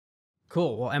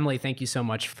Cool. Well, Emily, thank you so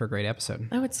much for a great episode.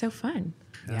 Oh, it's so fun.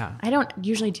 Yeah. I don't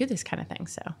usually do this kind of thing,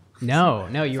 so. No,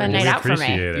 you were Fun night out for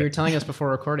me. You were telling us before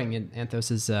recording,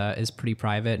 Anthos is pretty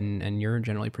private, and you're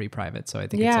generally pretty private. So I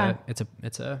think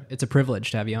it's a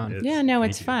privilege to have you on.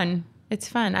 It's fun. It's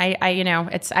fun. I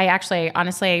actually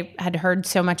honestly had heard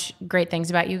so much great things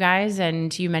about you guys,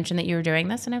 and you mentioned that you were doing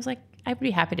this, and I was like, I'd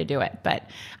be happy to do it. But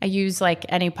I use like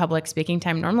any public speaking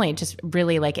time normally just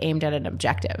really like aimed at an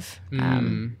objective.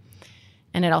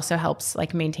 And it also helps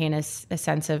like maintain a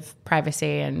sense of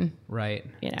privacy and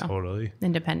totally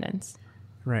independence.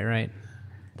 Right.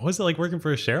 What was it like working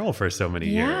for Sheryl for so many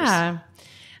years? Yeah.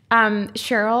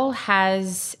 Sheryl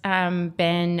has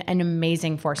been an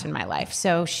amazing force in my life.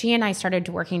 So she and I started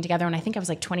working together when I think I was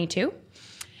like 22.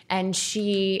 And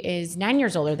she is 9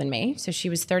 years older than me. So she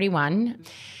was 31.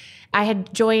 I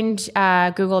had joined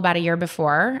Google about a year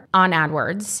before on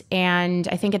AdWords. And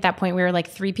I think at that point we were like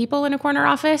 3 people in a corner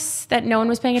office that no one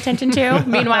was paying attention to.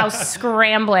 Meanwhile,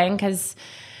 scrambling because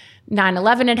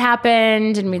 9/11 had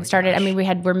happened and we'd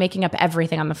started, we're making up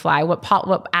everything on the fly.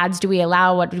 What ads do we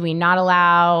allow? What do we not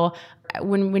allow?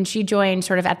 When she joined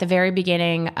sort of at the very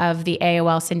beginning of the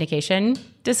AOL syndication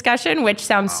discussion, which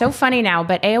sounds so funny now,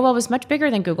 but AOL was much bigger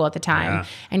than Google at the time. Yeah.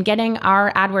 And getting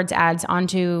our AdWords ads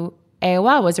onto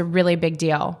AOL was a really big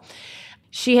deal.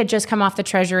 She had just come off the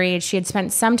treasury. She had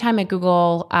spent some time at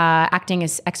Google acting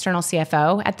as external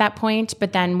CFO at that point.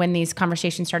 But then when these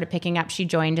conversations started picking up, she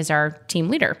joined as our team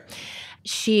leader.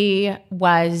 She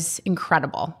was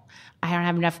incredible. I don't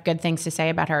have enough good things to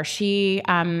say about her. She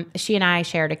and I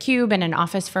shared a cube and an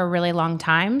office for a really long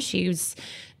time. She was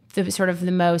the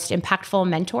most impactful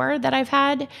mentor that I've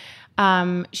had.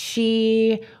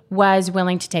 She was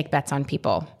willing to take bets on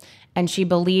people. And she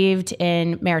believed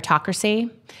in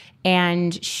meritocracy,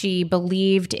 and she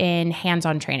believed in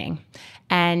hands-on training.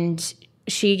 And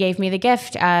she gave me the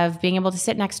gift of being able to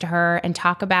sit next to her and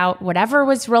talk about whatever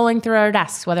was rolling through our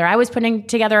desks, whether I was putting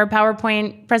together a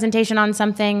PowerPoint presentation on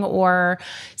something or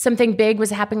something big was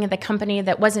happening at the company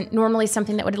that wasn't normally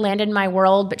something that would land in my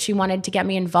world, but she wanted to get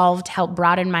me involved, help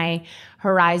broaden my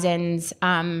horizons.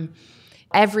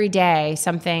 Every day,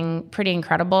 something pretty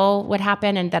incredible would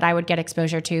happen and that I would get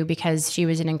exposure to because she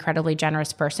was an incredibly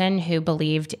generous person who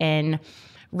believed in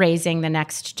raising the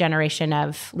next generation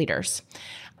of leaders.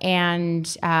 And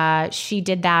she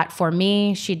did that for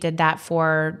me. She did that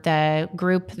for the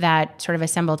group that sort of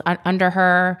assembled under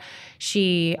her.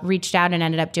 She reached out and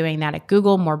ended up doing that at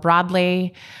Google more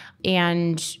broadly,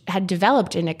 and had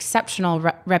developed an exceptional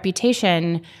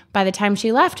reputation by the time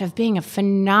she left of being a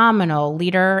phenomenal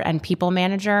leader and people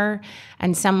manager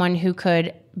and someone who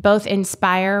could both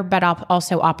inspire but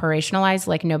also operationalize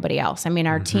like nobody else.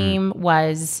 Our team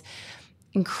was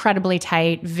incredibly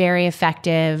tight, very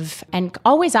effective, and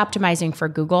always optimizing for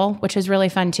Google, which is really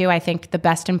fun too. I think the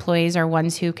best employees are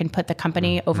ones who can put the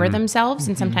company over themselves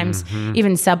and sometimes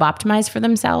even sub-optimize for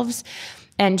themselves.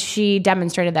 And she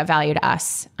demonstrated that value to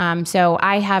us. So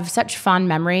I have such fond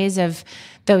memories of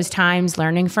those times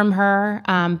learning from her,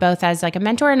 both as like a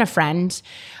mentor and a friend.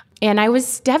 And I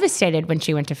was devastated when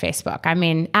she went to Facebook.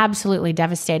 Absolutely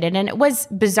devastated. And it was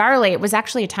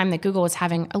actually a time that Google was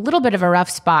having a little bit of a rough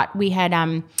spot. We had,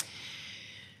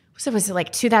 so it was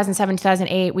like 2007,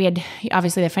 2008. We had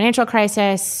obviously the financial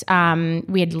crisis.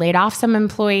 We had laid off some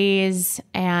employees,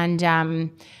 and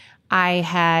I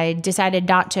had decided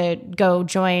not to go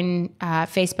join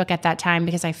Facebook at that time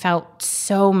because I felt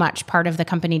so much part of the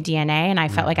company DNA, and I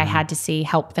felt like I had to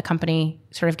help the company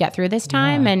sort of get through this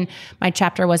time, and my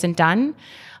chapter wasn't done.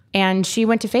 And she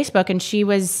went to Facebook, and she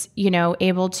was,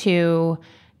 able to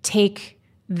take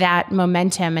that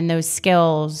momentum and those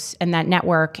skills and that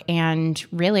network and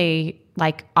really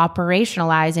like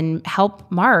operationalize and help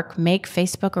Mark make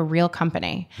Facebook a real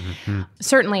company.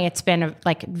 Certainly it's been a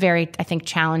very, I think,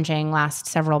 challenging last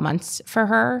several months for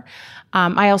her.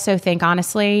 I also think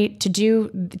honestly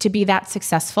to be that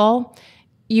successful,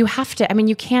 you have to,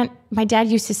 you can't, my dad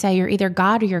used to say, you're either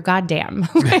God or you're goddamn.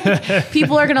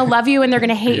 People are going to love you and they're going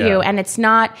to hate you. And it's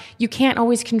not, you can't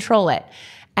always control it.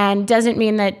 And doesn't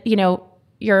mean that,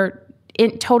 you're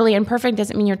totally imperfect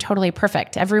doesn't mean you're totally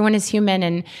perfect. Everyone is human,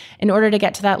 and in order to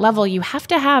get to that level, you have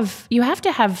to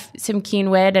have some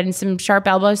keen wit and some sharp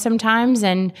elbows sometimes,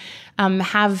 and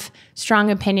have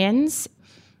strong opinions.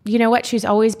 You know what? She's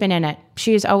always been in it.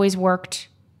 She's always worked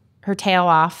her tail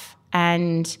off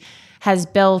and has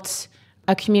built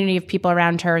a community of people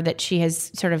around her that she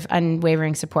has sort of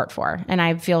unwavering support for. And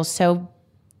I feel so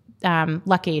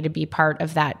lucky to be part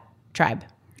of that tribe.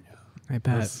 I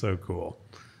bet. That's so cool.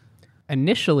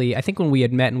 initially, I think when we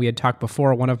had met and we had talked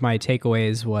before, one of my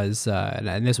takeaways was,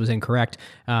 and this was incorrect,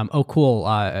 oh, cool,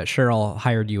 Sheryl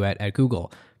hired you at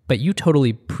Google. But you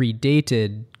totally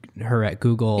predated her at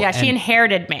Google. Yeah, she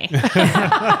inherited me.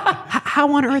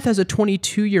 How on earth, as a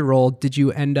 22-year-old, did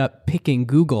you end up picking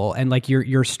Google? And like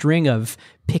your string of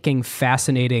picking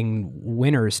fascinating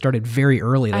winners started very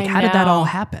early. Like, how did that all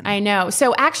happen? I know.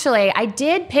 So actually, I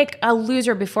did pick a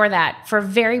loser before that for a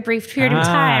very brief period of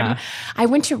time. I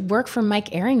went to work for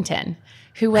Mike Arrington,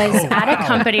 who was at a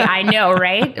company, I know,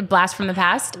 right? A blast from the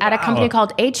past, at a company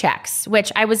called HX,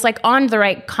 which I was like on the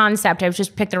right concept. I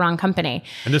just picked the wrong company.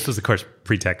 And this was, of course,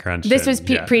 pre-TechCrunch. This was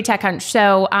pre-TechCrunch.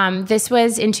 So this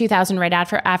was in 2000, right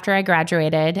after I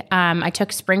graduated. I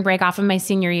took spring break off of my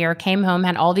senior year, came home,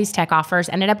 had all these tech offers,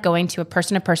 ended up going to a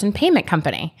person-to-person payment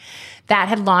company that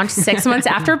had launched 6 months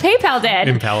after PayPal did.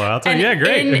 In Palo Alto? Yeah,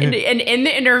 great. And in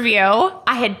the interview,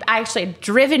 I actually had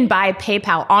driven by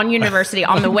PayPal on University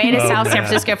on the way to South San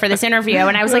Francisco for this interview.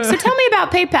 And I was like, so tell me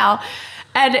about PayPal.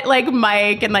 And like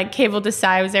Mike and like Cable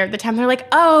Desai was there at the time. They're like,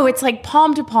 oh, it's like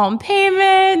palm-to-palm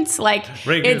payments. Like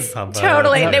it's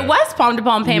totally, it was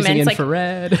palm-to-palm payments. Using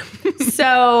infrared.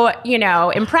 So,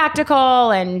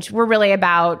 impractical. And we're really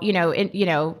about,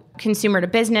 consumer to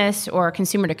business or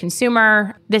consumer to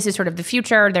consumer. This is sort of the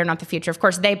future. They're not the future. Of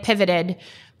course, they pivoted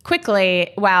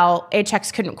quickly while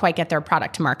HX couldn't quite get their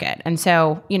product to market. And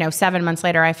so, 7 months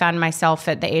later, I found myself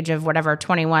at the age of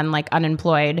 21, like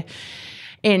unemployed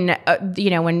in,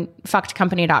 when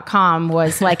fuckedcompany.com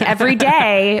was like every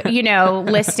day,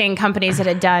 listing companies that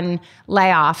had done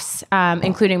layoffs,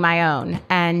 including my own.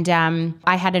 And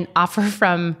I had an offer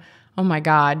from, oh my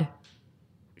God,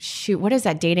 shoot, what is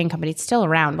that dating company? It's still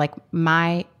around. Like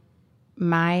friend.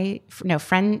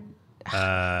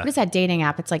 What is that dating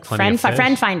app? It's like Friend Finder.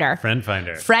 Friend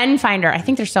Finder. Friend Finder. I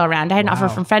think they're still around. I had an offer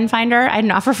from Friend Finder. I had an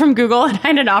offer from Google, and I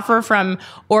had an offer from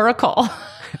Oracle.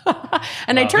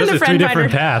 And I turned to Friend Finder.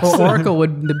 Paths. Well, Oracle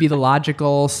would be the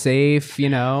logical, safe, I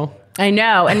know.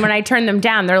 And when I turned them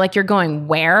down, they're like, "You're going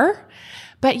where?"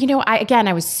 But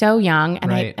I was so young,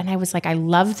 and I was like, I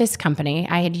love this company.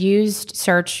 I had used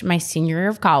Search my senior year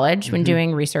of college when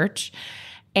doing research,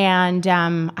 and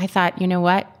I thought, you know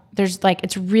what?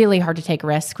 It's really hard to take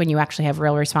risk when you actually have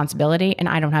real responsibility, and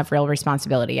I don't have real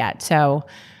responsibility yet. So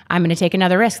I'm going to take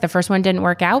another risk. The first one didn't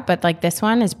work out, but like this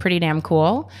one is pretty damn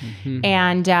cool. Mm-hmm.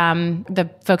 And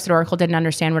the folks at Oracle didn't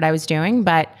understand what I was doing,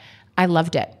 but I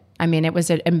loved it. I mean, it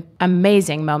was an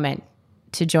amazing moment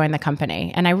to join the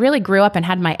company. And I really grew up and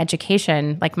had my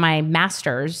education, like my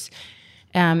master's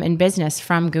in business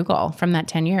from Google from that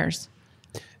 10 years.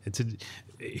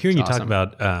 Hearing you talk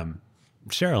about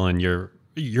Sheryl and your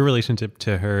relationship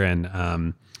to her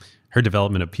and her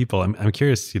development of people, I'm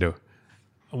curious,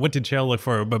 what did Sheryl look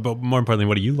for? But more importantly,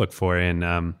 what do you look for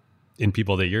in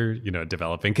people that you're,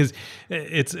 developing? Because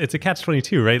it's a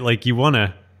catch-22, right? Like you want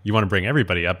to bring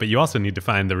everybody up, but you also need to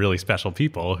find the really special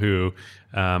people who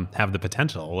have the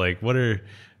potential. Like what are,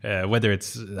 whether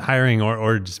it's hiring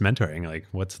or just mentoring, like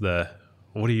what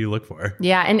do you look for?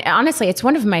 Yeah. And honestly, it's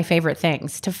one of my favorite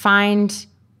things to find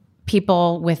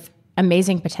people with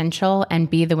amazing potential and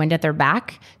be the wind at their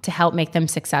back to help make them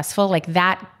successful. Like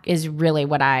that is really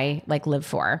what I live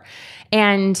for.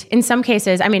 And in some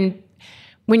cases, I mean,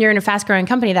 when you're in a fast growing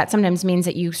company, that sometimes means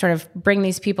that you sort of bring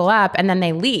these people up and then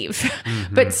they leave.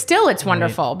 Mm-hmm. But still it's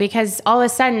wonderful because all of a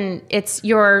sudden it's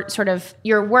your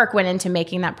work went into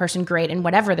making that person great in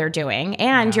whatever they're doing.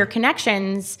 And your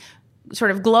connections sort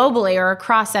of globally or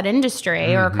across that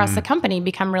industry or across the company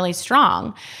become really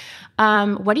strong.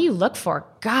 What do you look for?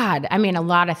 God, I mean, a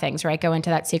lot of things, right? Go into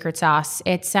that secret sauce.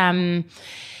 It's,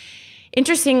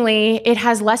 interestingly, it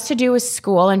has less to do with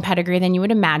school and pedigree than you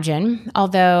would imagine,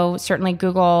 although certainly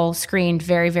Google screened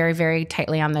very, very, very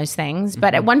tightly on those things.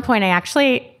 But at one point,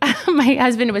 my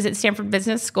husband was at Stanford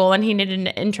Business School and he needed an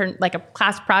intern, like a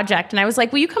class project. And I was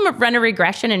like, will you come run a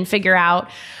regression and figure out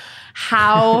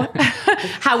how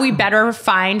we better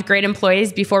find great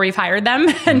employees before we've hired them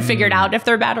and figured out if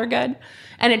they're bad or good?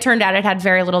 And it turned out it had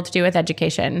very little to do with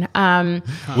education.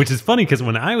 Which is funny because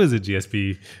when I was at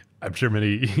GSP, I'm sure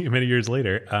many years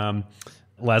later,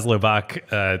 Laszlo Bach,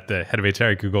 the head of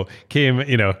HR at Google, came,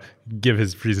 give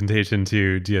his presentation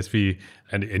to GSP,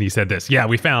 and he said this. Yeah,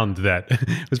 we found that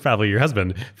it was probably your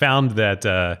husband found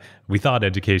that we thought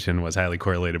education was highly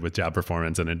correlated with job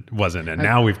performance, and it wasn't. And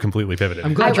now we've completely pivoted.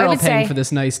 I'm glad you're all paying for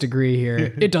this nice degree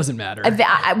here. It doesn't matter.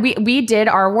 We did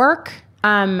our work.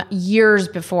 Years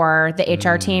before the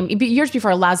HR team, years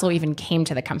before Laszlo even came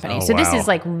to the company. So this is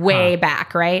like way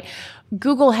back, right?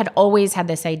 Google had always had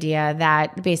this idea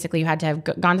that basically you had to have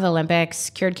gone to the Olympics,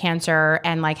 cured cancer,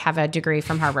 and like have a degree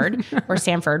from Harvard or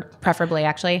Stanford, preferably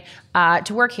actually,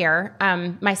 to work here.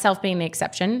 Myself being the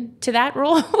exception to that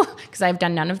rule because I've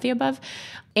done none of the above.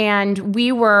 And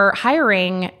we were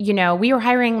hiring,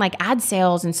 like ad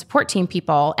sales and support team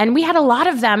people. And we had a lot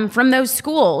of them from those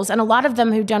schools and a lot of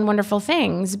them who'd done wonderful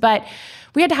things. But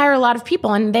we had to hire a lot of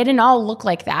people and they didn't all look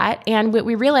like that. And what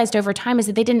we realized over time is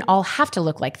that they didn't all have to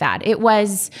look like that. It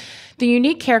was the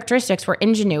unique characteristics were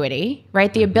ingenuity,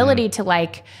 right? The ability to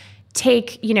like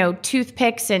take,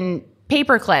 toothpicks and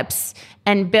paper clips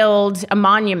and build a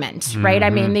monument, right? I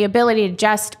mean, the ability to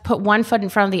just put one foot in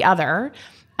front of the other,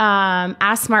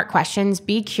 ask smart questions,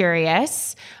 be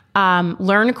curious,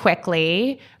 learn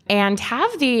quickly, and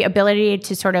have the ability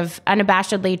to sort of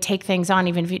unabashedly take things on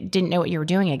even if you didn't know what you were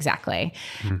doing exactly.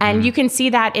 And you can see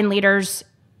that in leaders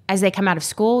as they come out of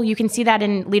school. You can see that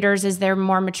in leaders as they're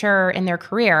more mature in their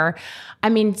career. I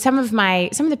mean, some of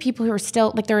the people who are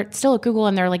still like they're still at Google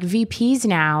and they're like VPs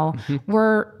now.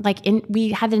 Were like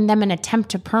we had in them an attempt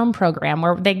to perm program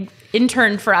where they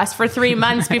interned for us for 3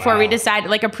 months before we decided,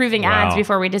 like approving ads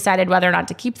before we decided whether or not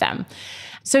to keep them.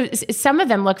 So some of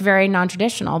them look very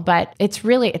non-traditional, but it's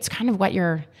kind of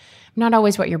not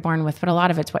always what you're born with, but a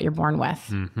lot of it's what you're born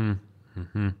with.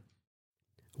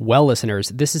 Well, listeners,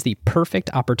 this is the perfect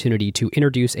opportunity to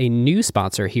introduce a new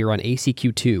sponsor here on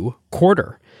ACQ2,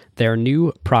 Quarter. Their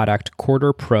new product,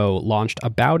 Quarter Pro, launched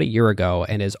about a year ago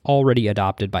and is already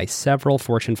adopted by several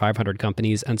Fortune 500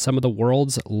 companies and some of the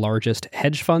world's largest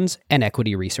hedge funds and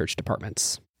equity research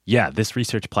departments. Yeah, this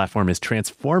research platform is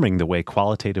transforming the way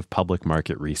qualitative public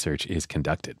market research is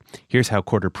conducted. Here's how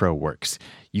Quarter Pro works.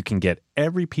 You can get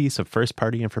every piece of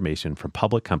first-party information from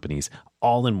public companies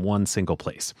all in one single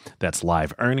place. That's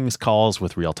live earnings calls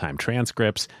with real-time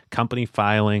transcripts, company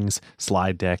filings,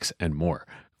 slide decks, and more.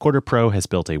 Quarter Pro has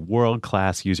built a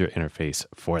world-class user interface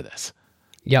for this.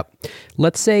 Yep.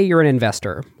 Let's say you're an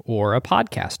investor or a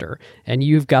podcaster, and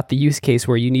you've got the use case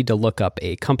where you need to look up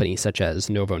a company such as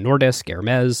Novo Nordisk,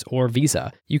 Hermes, or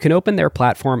Visa. You can open their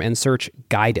platform and search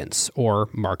guidance or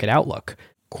market outlook.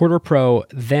 Quarter Pro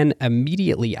then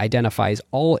immediately identifies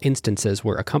all instances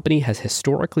where a company has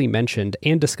historically mentioned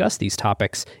and discussed these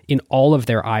topics in all of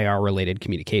their IR-related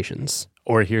communications.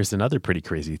 Or here's another pretty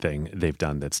crazy thing they've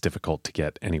done that's difficult to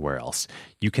get anywhere else.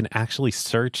 You can actually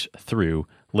search through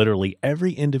literally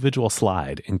every individual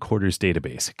slide in Quarter's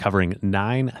database, covering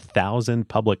 9,000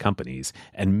 public companies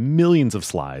and millions of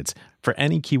slides for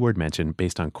any keyword mentioned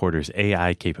based on Quarter's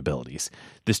AI capabilities.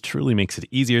 This truly makes it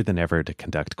easier than ever to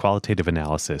conduct qualitative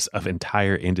analysis of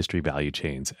entire industry value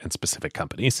chains and specific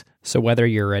companies. So whether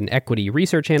you're an equity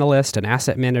research analyst, an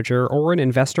asset manager, or an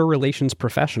investor relations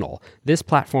professional, this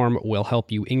platform will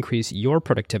help you increase your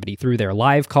productivity through their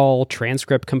live call,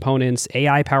 transcript components,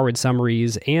 AI-powered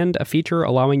summaries, and a feature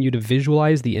allowing you to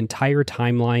visualize the entire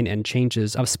timeline and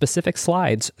changes of specific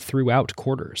slides throughout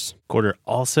quarters. Quarter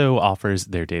also offers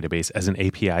their database as an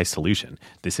API solution.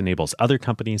 This enables other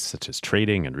companies such as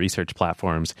trading and research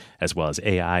platforms, as well as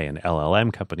AI and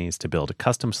LLM companies to build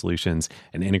custom solutions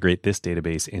and integrate this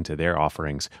database into their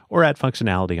offerings or add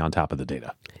functionality on top of the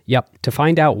data. Yep. To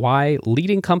find out why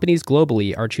leading companies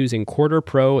globally are choosing Quarter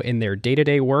Pro in their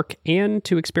day-to-day work and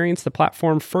to experience the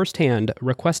platform firsthand,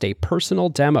 request a personal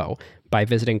demo by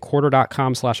visiting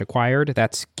quarter.com/acquired.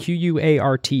 That's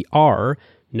QUARTR,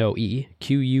 no E,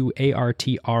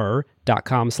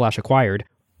 QUARTR.com/acquired,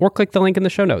 or click the link in the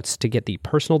show notes to get the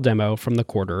personal demo from the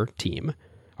Quarter team.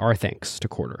 Our thanks to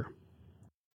Quarter.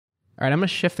 All right, I'm going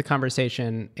to shift the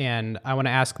conversation, and I want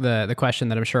to ask the question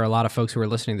that I'm sure a lot of folks who are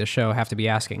listening to the show have to be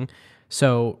asking.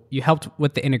 So you helped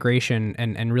with the integration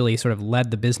and really sort of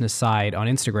led the business side on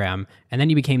Instagram, and then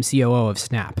you became COO of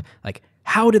Snap. Like,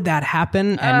 how did that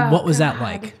happen, and what was that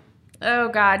like? Oh,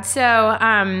 God. So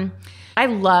I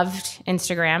loved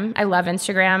Instagram. I love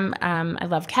Instagram. I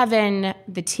love Kevin,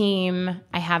 the team.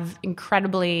 I have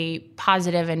incredibly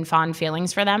positive and fond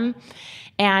feelings for them.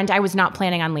 And I was not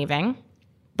planning on leaving.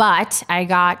 But I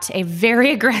got a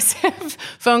very aggressive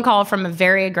phone call from a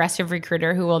very aggressive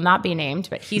recruiter who will not be named,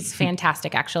 but he's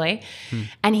fantastic, actually.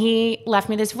 And he left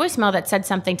me this voicemail that said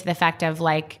something to the effect of,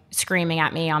 like, screaming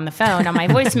at me on the phone on my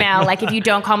voicemail, like, if you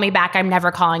don't call me back, I'm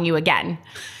never calling you again.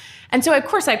 And so, of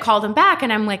course, I called him back,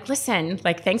 and I'm like, listen,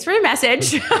 like, thanks for the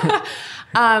message.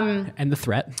 And the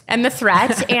threat. And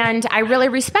I really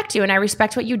respect you, and I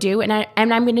respect what you do, and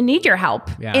I'm going to need your help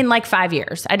in like 5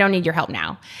 years. I don't need your help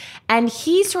now. And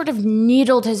he sort of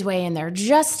needled his way in there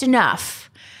just enough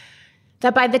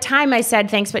that by the time I said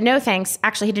thanks but no thanks,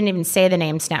 actually he didn't even say the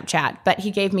name Snapchat, but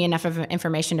he gave me enough of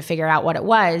information to figure out what it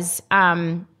was.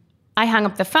 I hung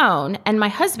up the phone, and my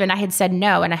husband, I had said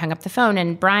no, and I hung up the phone,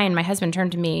 and Brian, my husband,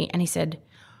 turned to me and he said,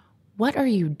 "What are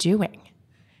you doing?"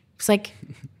 It's like,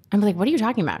 I'm like, "What are you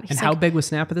talking about?" He's and how big was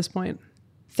Snap at this point?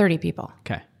 30 people.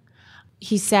 Okay.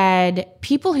 He said,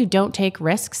 "People who don't take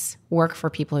risks work for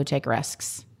people who take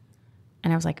risks."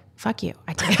 And I was like, "Fuck you.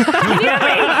 I take." Do you know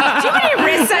how many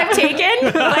risks I've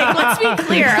taken? Like, let's be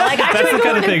clear. Like, I've That's the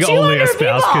kind of thing only a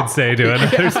spouse could say to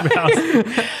another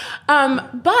spouse.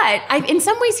 But in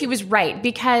some ways he was right,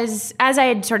 because as I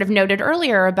had sort of noted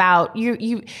earlier about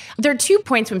there are 2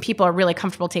 points when people are really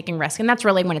comfortable taking risk. And that's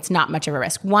really when it's not much of a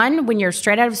risk. One, when you're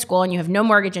straight out of school and you have no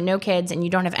mortgage and no kids and you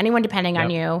don't have anyone depending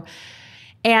on you.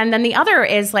 And then the other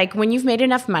is like when you've made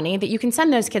enough money that you can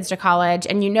send those kids to college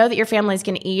and you know that your family's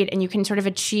going to eat and you can sort of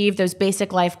achieve those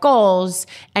basic life goals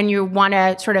and you want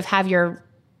to sort of have your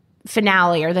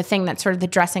finale or the thing that's sort of the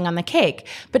dressing on the cake.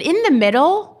 But in the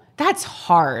middle, that's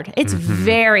hard. It's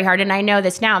very hard. And I know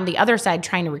this now on the other side,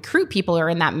 trying to recruit people who are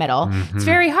in that middle. It's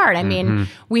very hard. I mean,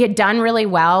 we had done really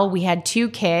well. We had 2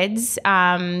 kids.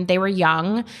 They were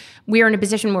young. We were in a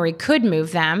position where we could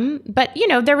move them. But,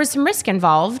 there was some risk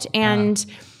involved. And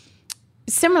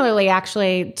similarly,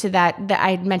 actually, to that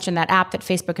I mentioned that app that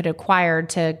Facebook had acquired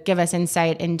to give us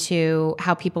insight into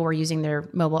how people were using their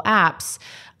mobile apps.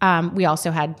 We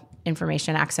also had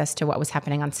information access to what was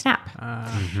happening on Snap.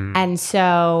 And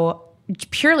so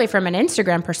purely from an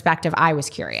Instagram perspective, I was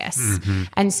curious.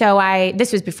 And so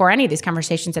this was before any of these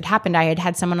conversations had happened. I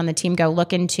had someone on the team go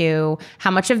look into how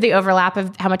much of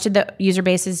the user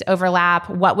bases overlap,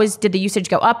 did the usage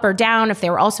go up or down, if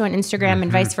they were also on Instagram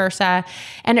and vice versa.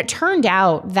 And it turned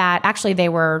out that actually they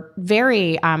were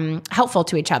very helpful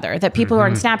to each other, that people who are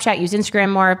on Snapchat use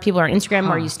Instagram more, people who are on Instagram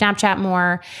more use Snapchat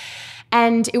more.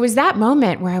 And it was that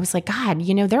moment where I was like, God,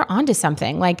 they're onto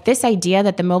something. Like this idea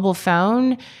that the mobile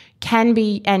phone can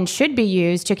be and should be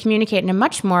used to communicate in a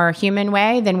much more human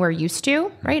way than we're used to,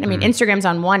 right? I mean, Instagram's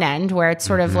on one end where it's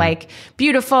sort of like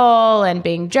beautiful and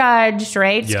being judged,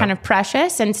 right? It's kind of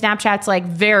precious. And Snapchat's like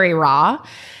very raw.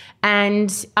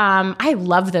 And I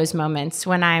love those moments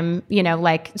when I'm,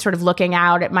 like sort of looking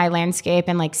out at my landscape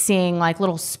and like seeing like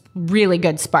little really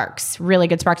good sparks.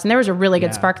 And there was a really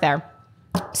good spark there.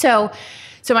 So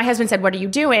my husband said, "What are you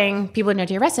doing? People know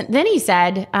you're arrested." Then he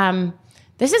said,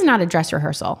 "This is not a dress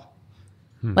rehearsal.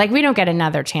 Like, we don't get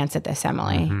another chance at this,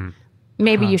 Emily.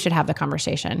 Maybe you should have the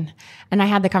conversation." And I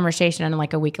had the conversation, and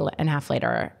like a week and a half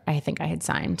later, I think I had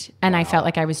signed. And I felt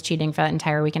like I was cheating for that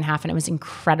entire week and a half, and it was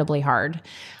incredibly hard.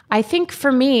 I think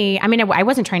for me, I mean, I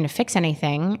wasn't trying to fix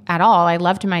anything at all. I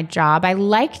loved my job. I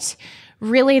liked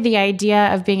really the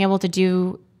idea of being able to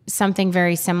do something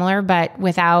very similar, but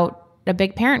without a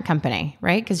big parent company,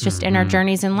 right? Because just in our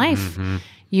journeys in life,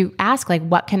 you ask like,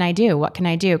 what can I do? What can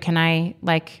I do? Can I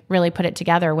like really put it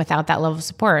together without that level of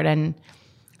support? And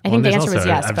I think the answer was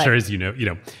yes. I'm sure as you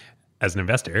know, as an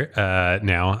investor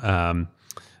now,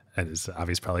 and it's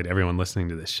obvious probably to everyone listening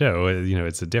to this show,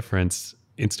 it's a difference.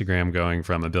 Instagram going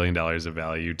from $1 billion of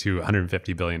value to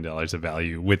 $150 billion of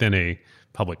value within a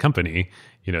public company,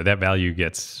 that value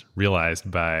gets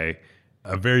realized by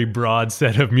a very broad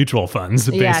set of mutual funds,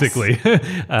 basically,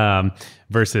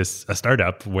 versus a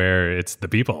startup where it's the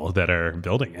people that are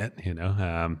building it.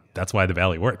 That's why the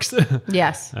Valley works.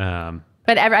 Yes.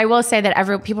 But I will say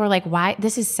that people are like, "Why?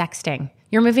 This is sexting.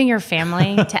 You're moving your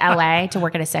family to LA to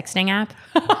work at a sexting app?"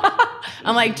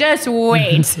 I'm like, just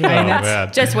wait.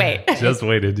 Just wait. Just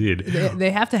wait, indeed.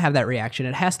 They have to have that reaction.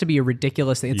 It has to be a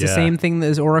ridiculous thing. It's the same thing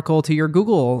as Oracle to your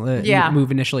Google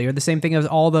move initially, or the same thing as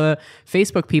all the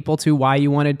Facebook people to why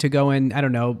you wanted to go and, I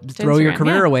don't know, throw your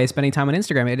career away spending time on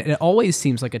Instagram. It always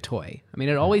seems like a toy. I mean,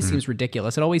 it always seems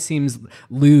ridiculous. It always seems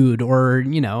lewd or,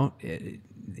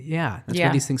 that's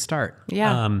where these things start.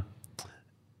 Yeah.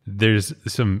 There's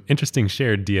some interesting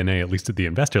shared DNA, at least at the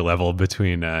investor level,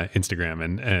 between Instagram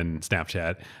and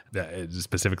Snapchat,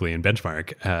 specifically in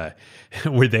Benchmark.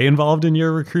 Were they involved in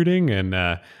your recruiting? And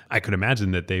I could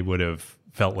imagine that they would have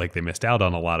felt like they missed out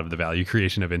on a lot of the value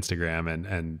creation of Instagram,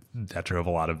 and that drove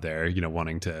a lot of their,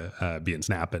 wanting to be in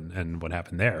Snap and what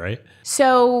happened there, right?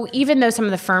 So even though some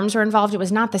of the firms were involved, it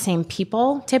was not the same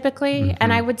people typically.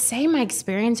 And I would say my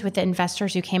experience with the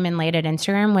investors who came in late at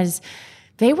Instagram was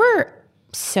they were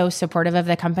so supportive of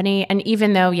the company. And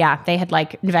even though, they had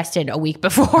like invested a week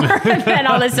before and then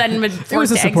all of a sudden was forced it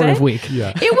was a to supportive exit. Week.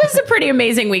 Yeah. It was a pretty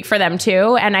amazing week for them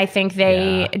too. And I think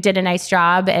they did a nice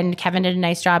job, and Kevin did a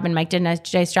nice job, and Mike did a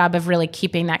nice job of really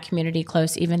keeping that community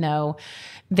close, even though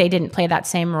they didn't play that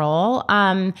same role.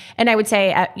 And I would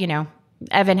say,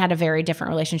 Evan had a very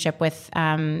different relationship with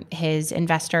his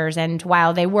investors. And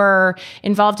while they were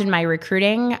involved in my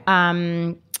recruiting,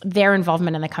 their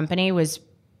involvement in the company was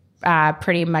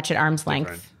pretty much at arm's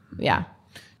length. Yeah.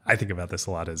 I think about this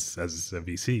a lot as a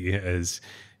VC, as,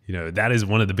 that is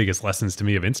one of the biggest lessons to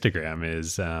me of Instagram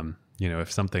is,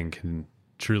 if something can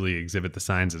truly exhibit the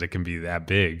signs that it can be that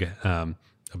big, $1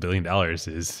 billion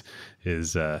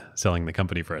is selling the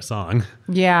company for a song.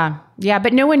 Yeah.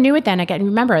 But no one knew it then. Again,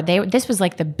 remember, this was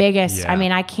like the biggest. Yeah. I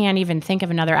mean, I can't even think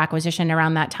of another acquisition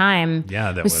around that time.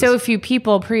 Yeah, that was so few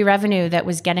people pre-revenue that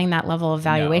was getting that level of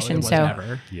valuation. No, it wasn't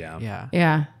ever.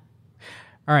 Yeah.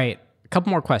 All right. A couple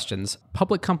more questions.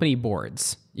 Public company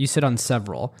boards. You sit on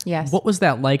several. Yes. What was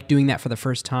that like doing that for the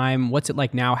first time? What's it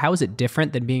like now? How is it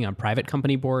different than being on private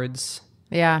company boards?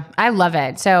 Yeah, I love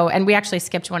it. So, and we actually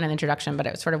skipped one in the introduction, but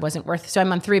it sort of wasn't worth. So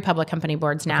I'm on 3 public company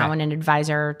boards now and an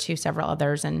advisor to several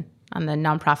others and on the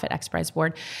nonprofit XPRIZE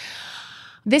board.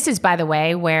 This is, by the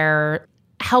way, where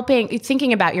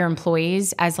thinking about your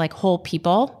employees as like whole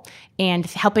people and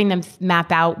helping them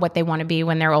map out what they want to be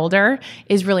when they're older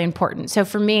is really important. So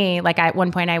for me, like at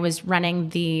one point I was running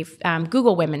the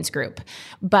Google Women's Group,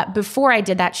 but before I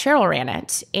did that, Sheryl ran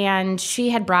it, and she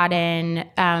had brought in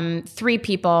 3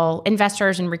 people,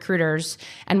 investors and recruiters,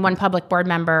 and 1 public board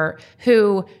member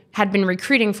who had been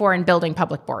recruiting for and building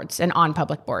public boards and on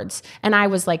public boards. And I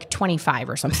was like 25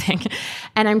 or something.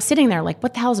 And I'm sitting there like,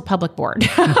 what the hell is a public board?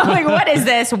 Like, what is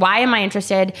this? Why am I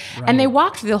interested? Right. And they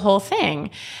walked through the whole thing.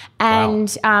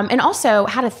 And and also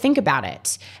how to think about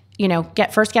it.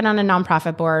 Get on a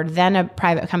nonprofit board, then a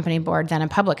private company board, then a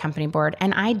public company board.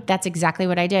 And that's exactly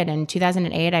what I did. In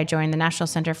 2008, I joined the National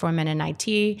Center for Women in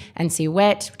IT,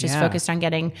 NCWIT, which is focused on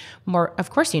getting more,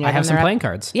 of course, I have some playing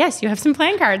cards. Yes, you have some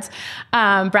playing cards.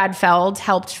 Brad Feld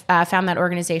found that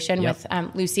organization with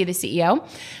Lucy, the CEO.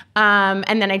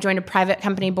 And then I joined a private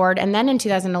company board. And then in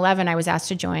 2011, I was asked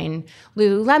to join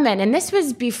Lululemon. And this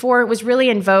was before it was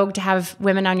really in vogue to have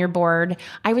women on your board.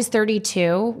 I was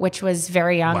 32, which was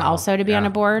very young also to be on a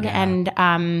board. Yeah.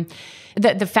 And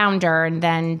the founder and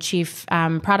then chief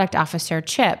product officer,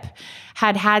 Chip,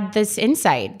 had this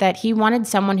insight that he wanted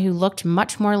someone who looked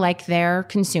much more like their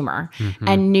consumer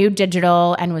and knew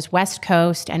digital and was West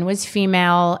Coast and was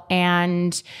female.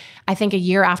 And I think a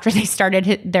year after they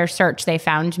started their search, they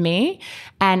found me.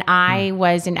 And I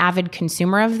was an avid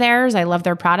consumer of theirs. I loved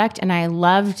their product. And I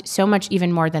loved so much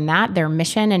even more than that, their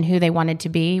mission and who they wanted to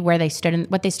be, where they stood and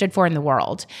what they stood for in the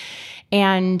world.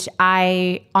 And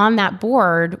I, on that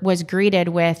board, was greeted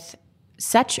with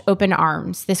such open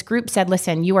arms. This group said,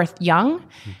 listen, you are young,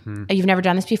 you've never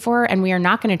done this before, and we are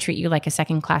not going to treat you like a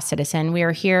second-class citizen. We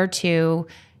are here to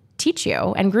teach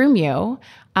you and groom you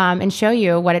and show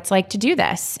you what it's like to do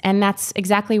this. And that's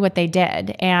exactly what they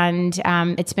did. And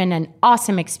it's been an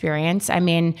awesome experience. I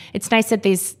mean, it's nice that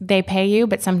they pay you,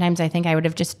 but sometimes I think I would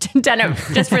have just done it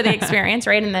just for the experience,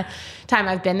 right? In the time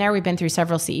I've been there, we've been through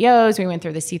several CEOs. We went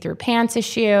through the see-through pants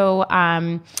issue.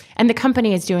 And the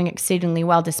company is doing exceedingly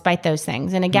well despite those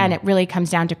things. And again, it really comes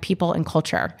down to people and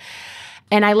culture.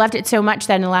 And I loved it so much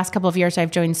that in the last couple of years,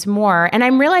 I've joined some more. And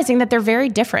I'm realizing that they're very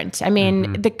different. I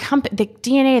mean, the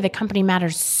DNA of the company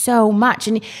matters so much.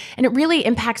 And it really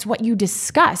impacts what you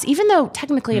discuss, even though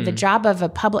technically the job of a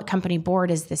public company board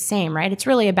is the same, right? It's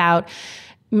really about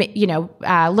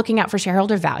looking out for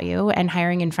shareholder value and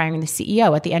hiring and firing the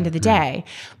CEO at the end of the day.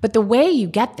 But the way you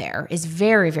get there is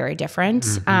very, very different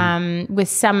with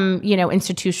some,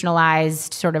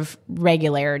 institutionalized sort of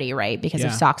regularity, right? Because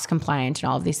of SOX compliant and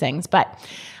all of these things. But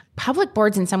public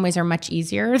boards in some ways are much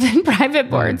easier than private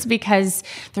boards because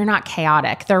they're not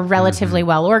chaotic. They're relatively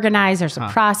well organized. There's a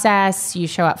process. You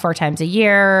show up 4 times a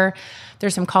year.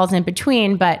 There's some calls in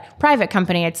between, but private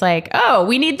company, it's like, oh,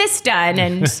 we need this done,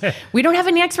 and we don't have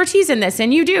any expertise in this,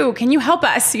 and you do. Can you help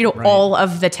us? All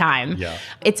of the time. Yeah.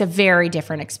 It's a very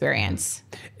different experience.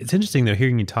 It's interesting, though,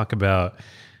 hearing you talk about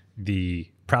the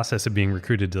process of being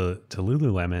recruited to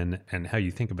Lululemon and how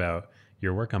you think about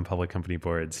your work on public company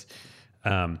boards.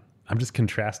 I'm just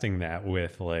contrasting that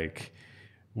with like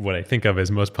what I think of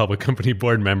as most public company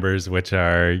board members, which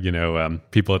are,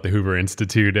 people at the Hoover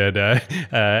Institute at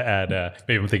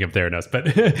maybe I'm thinking of Theranos, but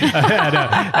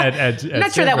at I'm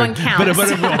not sure that one counts.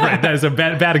 But right, that is a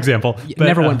bad example. But,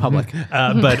 never went public.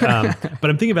 But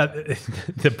I'm thinking about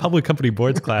the public company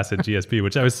boards class at GSP,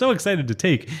 which I was so excited to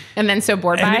take. And then so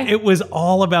bored by? It was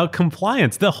all about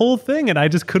compliance, the whole thing. And I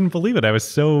just couldn't believe it. I was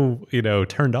so,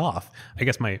 turned off. I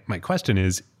guess my question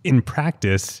is, in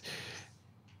practice,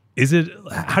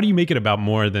 how do you make it about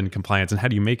more than compliance, and how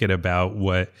do you make it about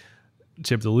what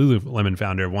Chip, the Lululemon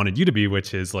founder, wanted you to be,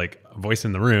 which is like a voice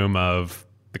in the room of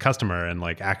the customer and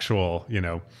like actual,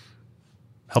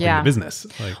 helping the business.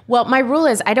 Well, my rule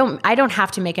is I don't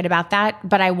have to make it about that,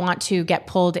 but I want to get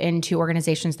pulled into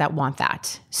organizations that want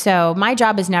that. So my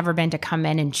job has never been to come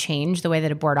in and change the way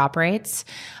that a board operates.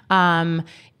 My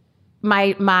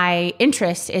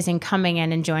interest is in coming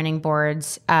in and joining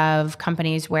boards of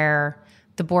companies where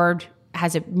the board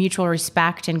has a mutual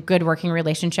respect and good working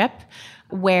relationship,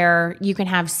 where you can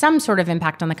have some sort of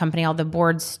impact on the company. All the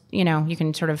boards, you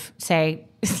can sort of say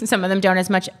some of them don't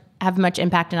have much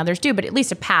impact and others do, but at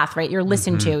least a path, right? You're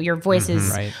listened to, your voice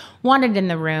is wanted in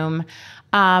the room.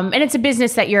 And it's a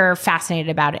business that you're fascinated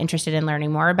about, interested in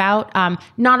learning more about.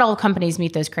 Not all companies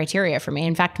meet those criteria for me.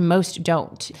 In fact, most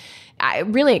don't.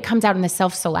 It comes out in the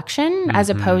self-selection as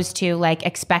opposed to like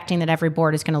expecting that every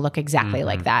board is going to look exactly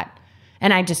like that.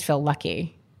 And I just feel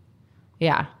lucky.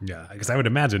 Yeah. Yeah. Because I would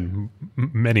imagine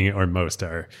many or most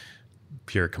are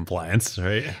pure compliance,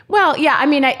 right? Well, yeah. I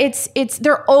mean,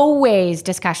 there are always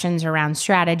discussions around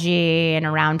strategy and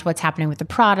around what's happening with the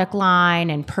product line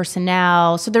and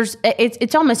personnel. So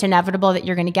it's almost inevitable that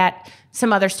you're going to get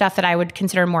some other stuff that I would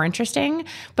consider more interesting.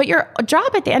 But your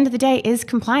job at the end of the day is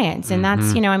compliance. And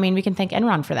that's, we can thank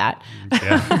Enron for that.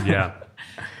 Yeah. Yeah.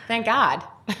 Thank God.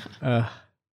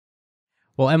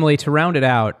 Well, Emily, to round it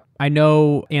out, I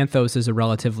know Anthos is a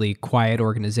relatively quiet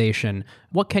organization.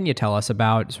 What can you tell us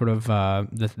about sort of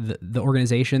the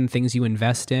organization, things you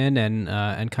invest in, and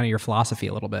kind of your philosophy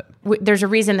a little bit? There's a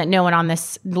reason that no one on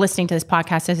this listening to this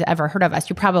podcast has ever heard of us.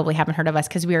 You probably haven't heard of us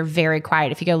because we are very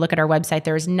quiet. If you go look at our website,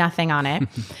 there is nothing on it.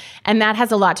 And that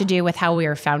has a lot to do with how we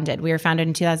were founded. We were founded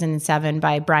in 2007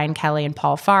 by Brian Kelly and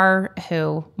Paul Farr,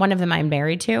 who one of them I'm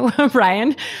married to,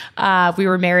 Brian. We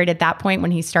were married at that point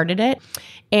when he started it.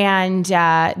 And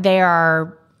they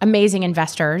are amazing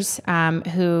investors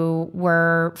who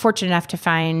were fortunate enough to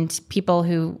find people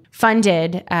who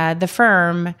funded the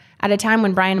firm at a time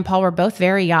when Brian and Paul were both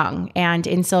very young and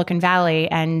in Silicon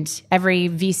Valley. And every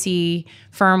VC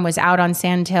firm was out on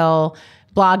Sand Hill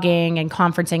blogging and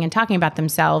conferencing and talking about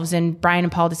themselves. And Brian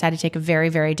and Paul decided to take a very,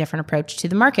 very different approach to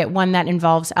the market, one that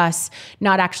involves us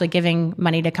not actually giving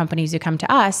money to companies who come to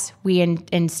us. We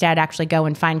instead actually go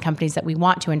and find companies that we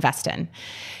want to invest in.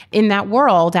 In that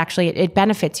world, actually, it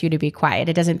benefits you to be quiet.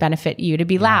 It doesn't benefit you to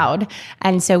be loud.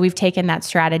 And so we've taken that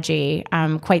strategy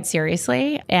quite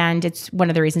seriously. And it's one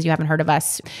of the reasons you haven't heard of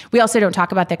us. We also don't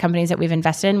talk about the companies that we've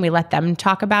invested in. We let them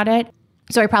talk about it.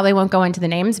 So I probably won't go into the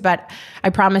names, but I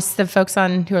promise the folks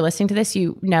who are listening to this,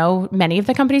 many of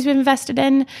the companies we've invested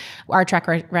in. Our track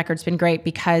record's been great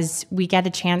because we get a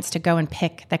chance to go and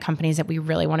pick the companies that we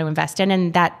really want to invest in.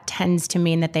 And that tends to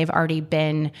mean that they've already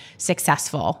been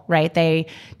successful, right? They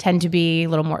tend to be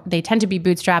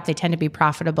bootstrapped. They tend to be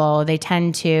profitable. They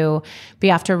tend to be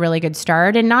off to a really good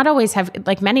start and not always have,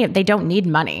 they don't need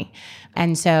money.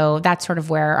 And so that's sort of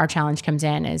where our challenge comes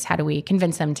in, is how do we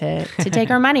convince them to take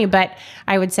our money? But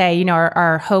I would say,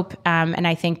 our hope and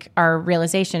I think our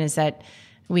realization is that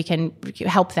we can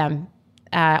help them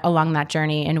along that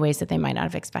journey in ways that they might not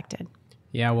have expected.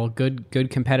 Yeah, well, good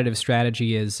competitive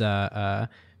strategy is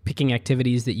picking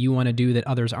activities that you want to do that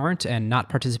others aren't, and not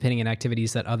participating in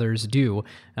activities that others do.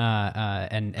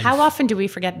 And how often do we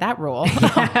forget that rule?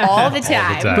 All the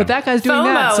time. But that guy's doing FOMO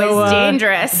that. So is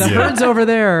dangerous. The herd's over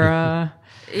there.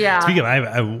 Yeah. Speaking of,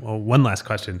 I have one last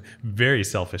question, very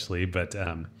selfishly, but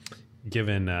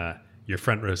given your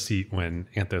front row seat when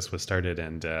Anthos was started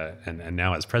and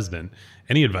now as president,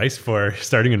 any advice for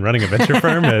starting and running a venture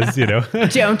firm? As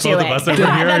don't do it. That's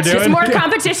just more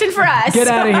competition for us. Get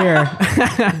out of here.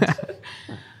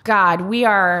 God, we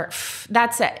are.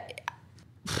 That's it.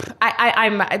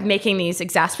 I'm making these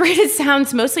exasperated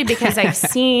sounds mostly because I've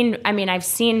seen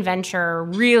venture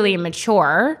really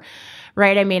mature.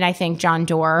 Right. I think John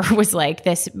Doerr was like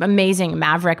this amazing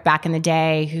maverick back in the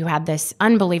day who had this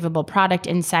unbelievable product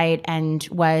insight and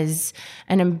was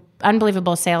an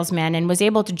unbelievable salesman and was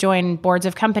able to join boards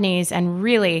of companies and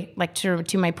really, like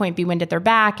to my point, be wind at their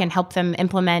back and help them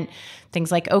implement things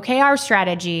like OKR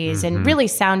strategies and really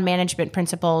sound management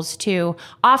principles to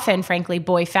often, frankly,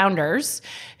 boy founders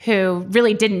who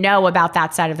really didn't know about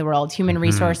that side of the world, human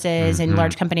resources and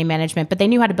large company management, but they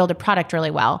knew how to build a product really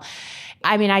well.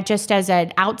 I just as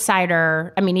an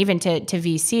outsider, even to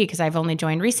VC, because I've only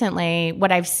joined recently,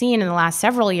 what I've seen in the last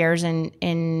several years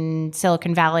in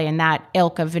Silicon Valley and that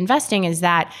ilk of investing is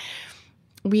that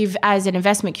we've, as an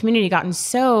investment community, gotten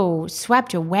so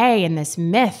swept away in this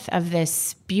myth of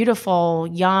this beautiful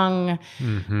young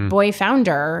boy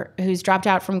founder who's dropped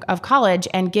out of college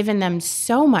and given them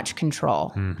so much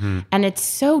control. And it's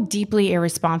so deeply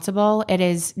irresponsible. It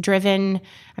is driven.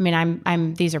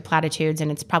 These are platitudes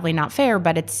and it's probably not fair,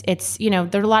 but it's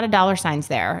there are a lot of dollar signs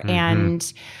there.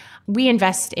 And we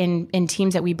invest in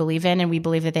teams that we believe in, and we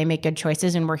believe that they make good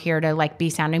choices, and we're here to like be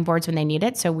sounding boards when they need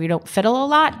it. So we don't fiddle a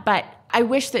lot, but I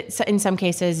wish that in some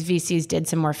cases VCs did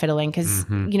some more fiddling, because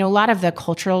you know, a lot of the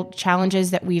cultural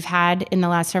challenges that we've had in the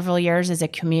last several years as a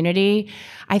community,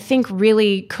 I think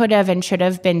really could have and should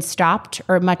have been stopped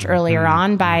or much earlier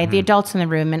on by the adults in the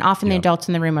room, and often the adults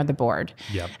in the room are the board.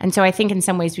 And so I think in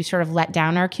some ways we sort of let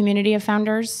down our community of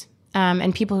founders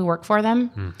and people who work for them.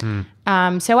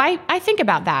 So I think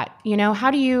about that. You know,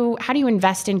 how do you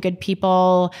invest in good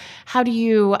people? How do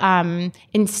you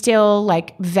instill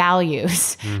like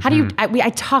values? How do you? I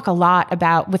talk a lot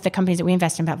about with the companies that we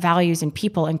invest in about values and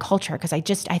people and culture, because I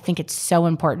think it's so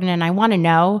important, and I want to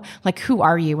know like, who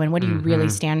are you and what do you really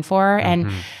stand for,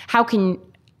 and how can,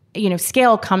 you know,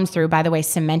 scale comes through, by the way,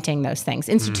 cementing those things,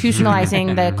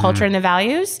 institutionalizing the culture and the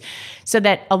values, so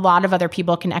that a lot of other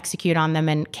people can execute on them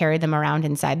and carry them around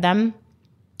inside them.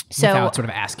 So, without sort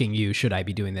of asking you, should I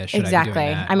be doing this? Should exactly. I be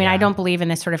doing that? I mean, I don't believe in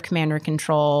this sort of command and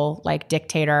control, like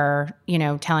dictator, you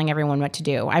know, telling everyone what to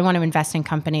do. I want to invest in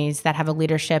companies that have a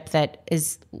leadership that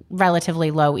is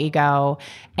relatively low ego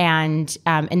and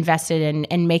invested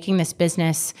in making this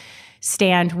business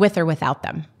stand with or without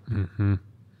them.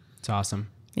 It's awesome.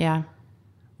 Yeah.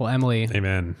 Well, Emily,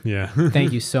 Amen. Yeah.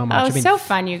 thank you so much. Oh, I mean, so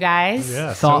fun, you guys.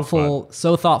 Yeah.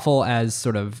 so thoughtful as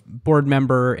sort of board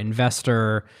member,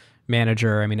 investor,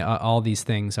 manager. I mean, all these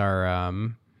things are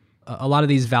a lot of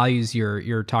these values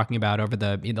you're talking about over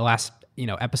the last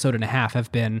episode and a half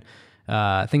have been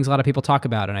things a lot of people talk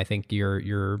about, and I think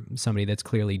you're somebody that's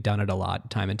clearly done it a lot,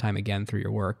 time and time again, through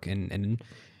your work and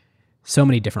so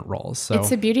many different roles. So it's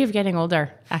the beauty of getting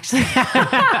older, actually.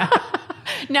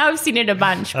 Now I've seen it a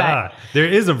bunch, but there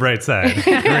is a bright side.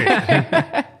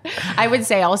 Great. I would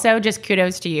say also just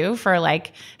kudos to you for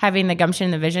like having the gumption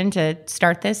and the vision to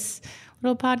start this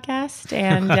little podcast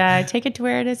and take it to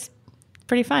where it is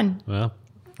pretty fun. Well,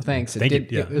 thanks. Thank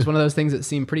you. It was one of those things that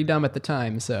seemed pretty dumb at the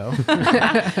time. So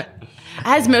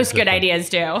as most good ideas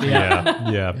do.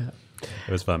 Yeah.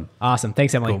 It was fun. Awesome.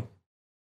 Thanks, Emily. Cool.